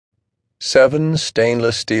7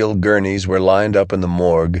 stainless steel gurneys were lined up in the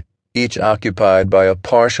morgue, each occupied by a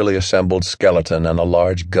partially assembled skeleton and a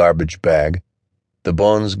large garbage bag. The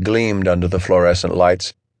bones gleamed under the fluorescent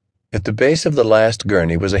lights. At the base of the last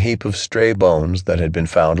gurney was a heap of stray bones that had been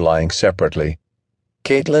found lying separately.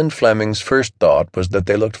 Caitlin Fleming's first thought was that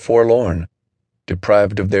they looked forlorn,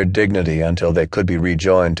 deprived of their dignity until they could be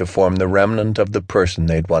rejoined to form the remnant of the person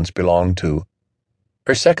they'd once belonged to.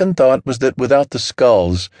 Her second thought was that without the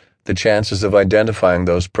skulls, the chances of identifying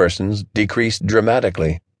those persons decreased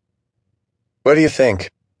dramatically. "What do you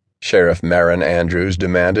think?" Sheriff Maren Andrews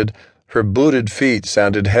demanded. Her booted feet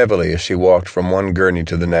sounded heavily as she walked from one gurney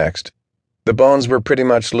to the next. The bones were pretty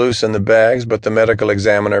much loose in the bags, but the medical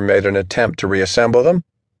examiner made an attempt to reassemble them.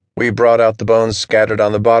 We brought out the bones scattered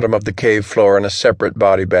on the bottom of the cave floor in a separate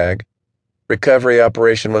body bag. Recovery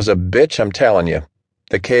operation was a bitch, I'm telling you.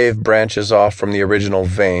 The cave branches off from the original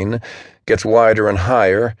vein, gets wider and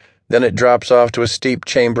higher, then it drops off to a steep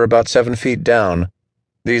chamber about 7 feet down.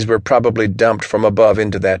 These were probably dumped from above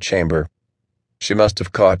into that chamber. She must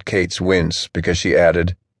have caught Kate's wince, because she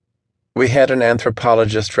added, "We had an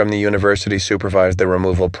anthropologist from the university supervise the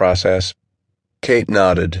removal process." Kate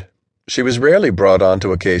nodded. She was rarely brought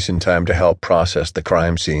onto a case in time to help process the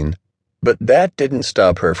crime scene, but that didn't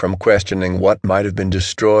stop her from questioning what might have been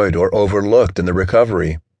destroyed or overlooked in the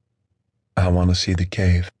recovery. "I want to see the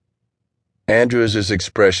cave." Andrews's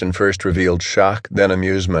expression first revealed shock, then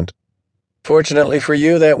amusement. "Fortunately for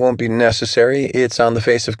you, that won't be necessary. It's on the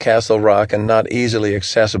face of Castle Rock and not easily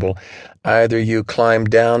accessible. Either you climb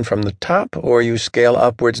down from the top or you scale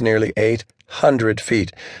upwards nearly 800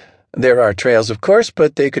 feet. There are trails, of course,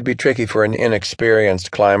 but they could be tricky for an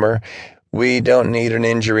inexperienced climber. We don't need an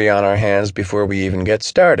injury on our hands before we even get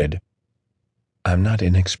started." "I'm not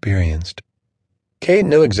inexperienced." Kate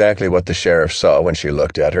knew exactly what the sheriff saw when she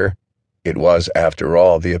looked at her. It was, after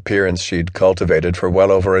all, the appearance she'd cultivated for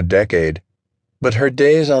well over a decade. But her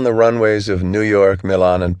days on the runways of New York,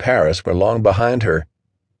 Milan, and Paris were long behind her.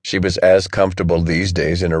 She was as comfortable these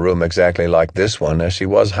days in a room exactly like this one as she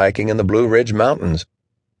was hiking in the Blue Ridge Mountains.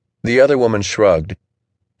 The other woman shrugged.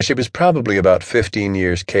 She was probably about 15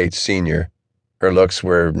 years Kate's senior. Her looks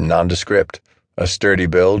were nondescript, a sturdy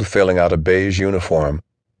build filling out a beige uniform,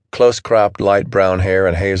 close-cropped light brown hair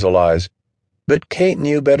and hazel eyes. But Kate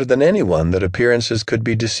knew better than anyone that appearances could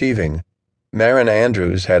be deceiving. Maren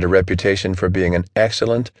Andrews had a reputation for being an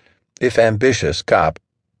excellent, if ambitious, cop,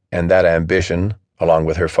 and that ambition, along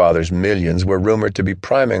with her father's millions, were rumored to be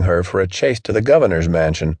priming her for a chase to the governor's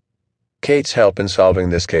mansion. Kate's help in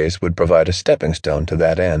solving this case would provide a stepping stone to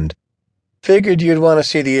that end. "Figured you'd want to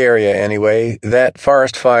see the area anyway. That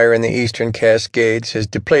forest fire in the eastern Cascades has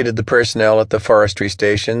depleted the personnel at the forestry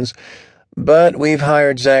stations. But we've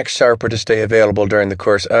hired Zach Sharper to stay available during the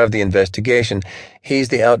course of the investigation. He's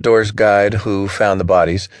the outdoors guide who found the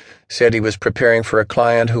bodies. Said he was preparing for a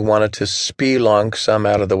client who wanted to spelunk some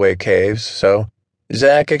out-of-the-way caves, so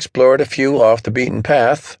Zach explored a few off the beaten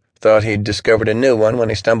path. Thought he'd discovered a new one when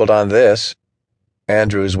he stumbled on this."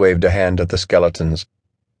 Andrews waved a hand at the skeletons.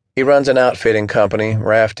 "He runs an outfitting company,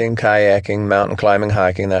 rafting, kayaking, mountain climbing,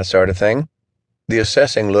 hiking, that sort of thing." The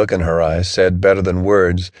assessing look in her eyes said better than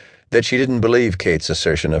words that she didn't believe Kate's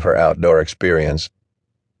assertion of her outdoor experience.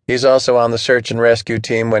 "He's also on the search and rescue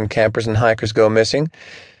team when campers and hikers go missing.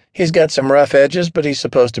 He's got some rough edges, but he's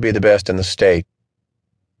supposed to be the best in the state."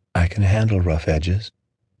 "I can handle rough edges."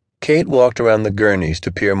 Kate walked around the gurneys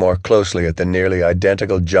to peer more closely at the nearly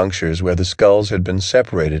identical junctures where the skulls had been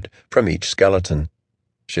separated from each skeleton.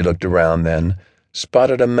 She looked around then,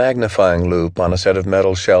 spotted a magnifying loupe on a set of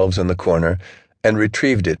metal shelves in the corner, and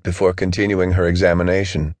retrieved it before continuing her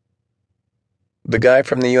examination. "The guy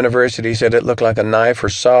from the university said it looked like a knife or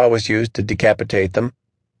saw was used to decapitate them."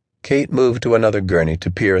 Kate moved to another gurney to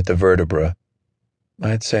peer at the vertebra.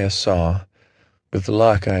 "I'd say a saw. With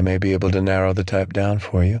luck, I may be able to narrow the type down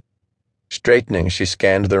for you." Straightening, she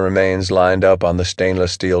scanned the remains lined up on the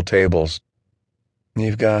stainless steel tables.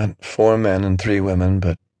 "You've got 4 men and 3 women,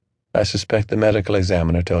 but I suspect the medical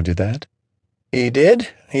examiner told you that." "He did.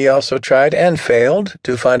 He also tried and failed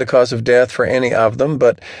to find a cause of death for any of them,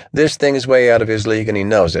 but this thing is way out of his league and he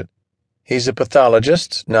knows it. He's a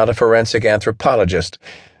pathologist, not a forensic anthropologist.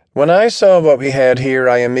 When I saw what we had here,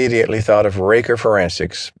 I immediately thought of Raker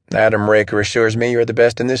Forensics. Adam Raker assures me you're the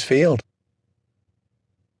best in this field."